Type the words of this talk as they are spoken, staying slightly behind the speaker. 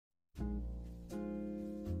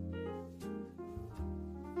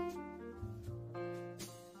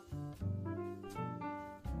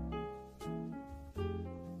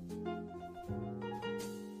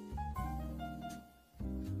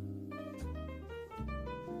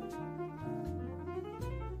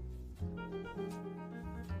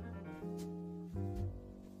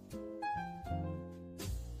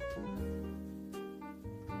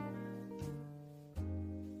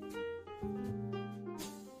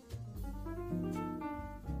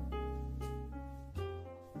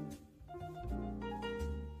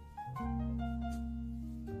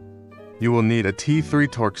You will need a T3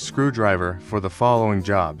 Torx screwdriver for the following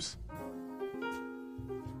jobs.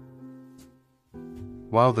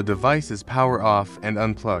 While the device is power off and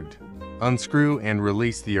unplugged, unscrew and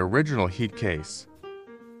release the original heat case.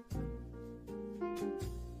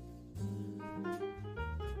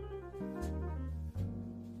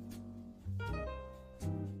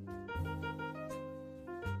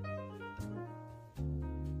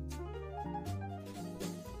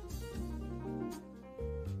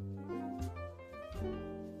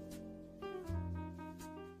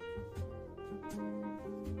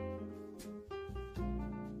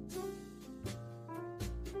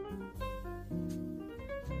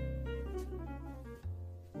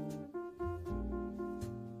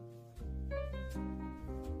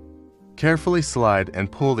 Carefully slide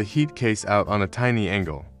and pull the heat case out on a tiny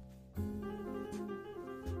angle.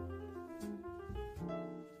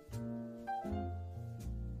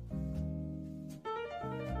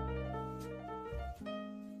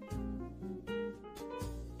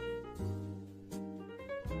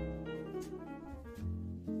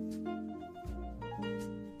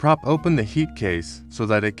 Prop open the heat case so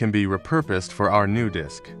that it can be repurposed for our new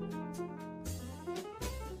disk.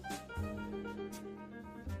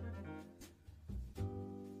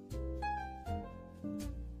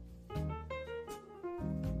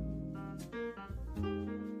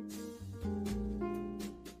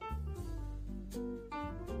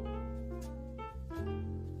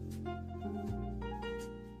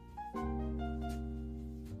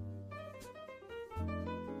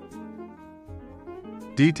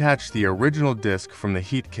 Detach the original disk from the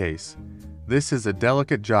heat case. This is a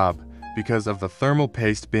delicate job because of the thermal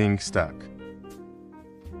paste being stuck.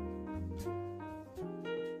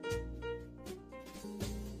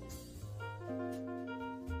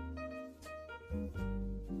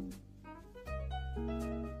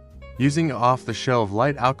 Using off-the-shelf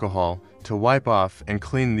light alcohol to wipe off and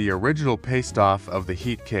clean the original paste off of the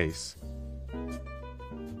heat case.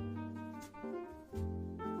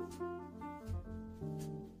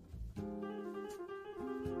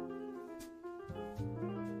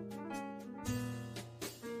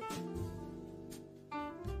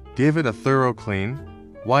 Give it a thorough clean.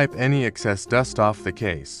 Wipe any excess dust off the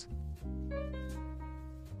case.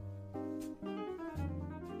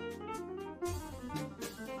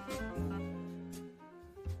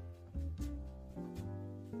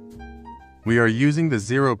 We are using the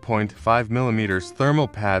 0.5 mm thermal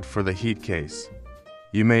pad for the heat case.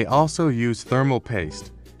 You may also use thermal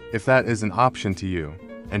paste, if that is an option to you.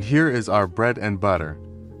 And here is our bread and butter,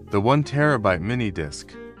 the 1 TB mini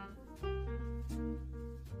disk.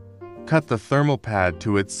 Cut the thermal pad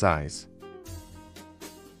to its size.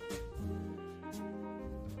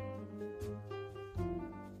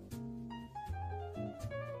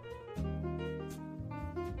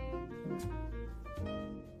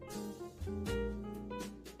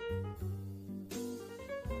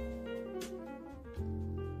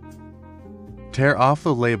 Tear off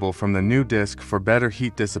the label from the new disk for better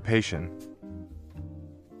heat dissipation.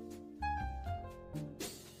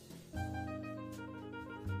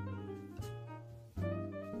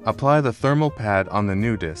 Apply the thermal pad on the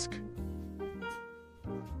new disk.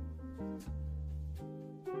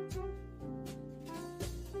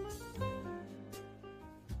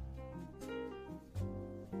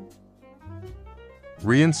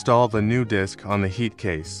 Reinstall the new disk on the heat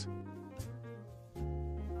case.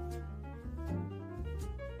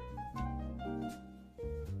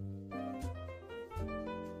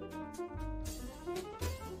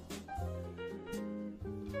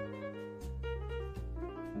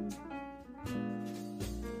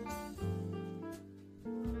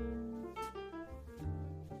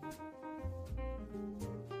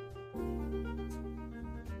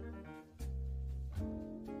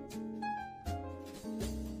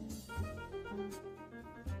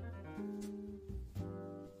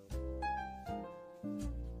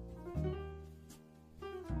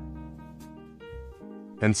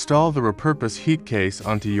 Install the repurposed heat case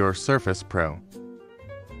onto your Surface Pro.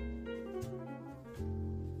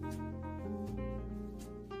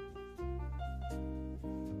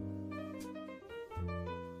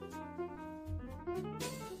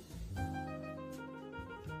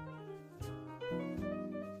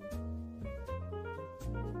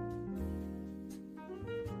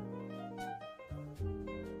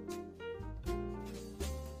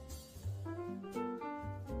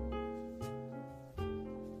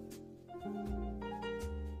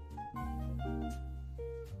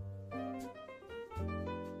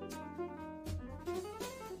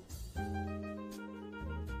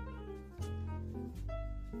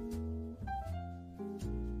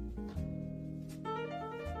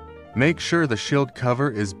 Make sure the shield cover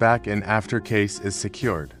is back and after case is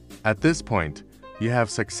secured. At this point, you have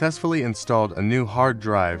successfully installed a new hard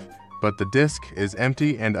drive, but the disk is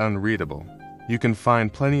empty and unreadable. You can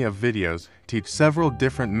find plenty of videos teach several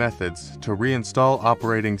different methods to reinstall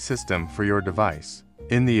operating system for your device.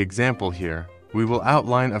 In the example here, we will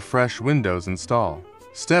outline a fresh Windows install.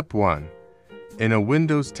 Step 1. In a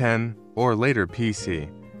Windows 10 or later PC,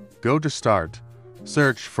 go to Start,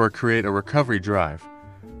 search for Create a Recovery Drive.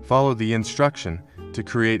 Follow the instruction to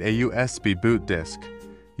create a USB boot disk.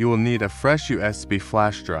 You will need a fresh USB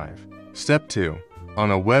flash drive. Step 2.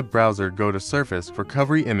 On a web browser, go to Surface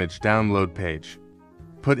Recovery Image Download page.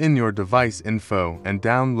 Put in your device info and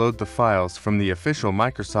download the files from the official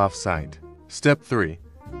Microsoft site. Step 3.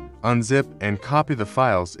 Unzip and copy the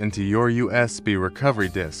files into your USB recovery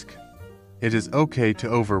disk. It is okay to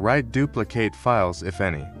overwrite duplicate files if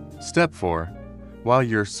any. Step 4. While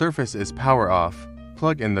your Surface is power off,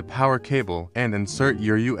 plug in the power cable and insert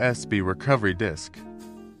your USB recovery disk.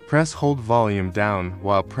 Press hold volume down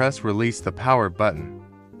while press release the power button.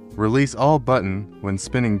 Release all button when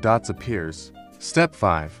spinning dots appears. Step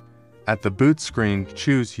 5. At the boot screen,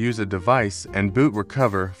 choose Use a device and boot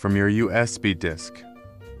recover from your USB disk.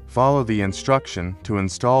 Follow the instruction to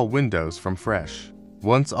install Windows from fresh.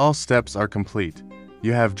 Once all steps are complete,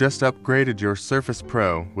 you have just upgraded your Surface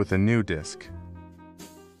Pro with a new disk.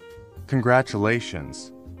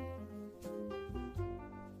 Congratulations!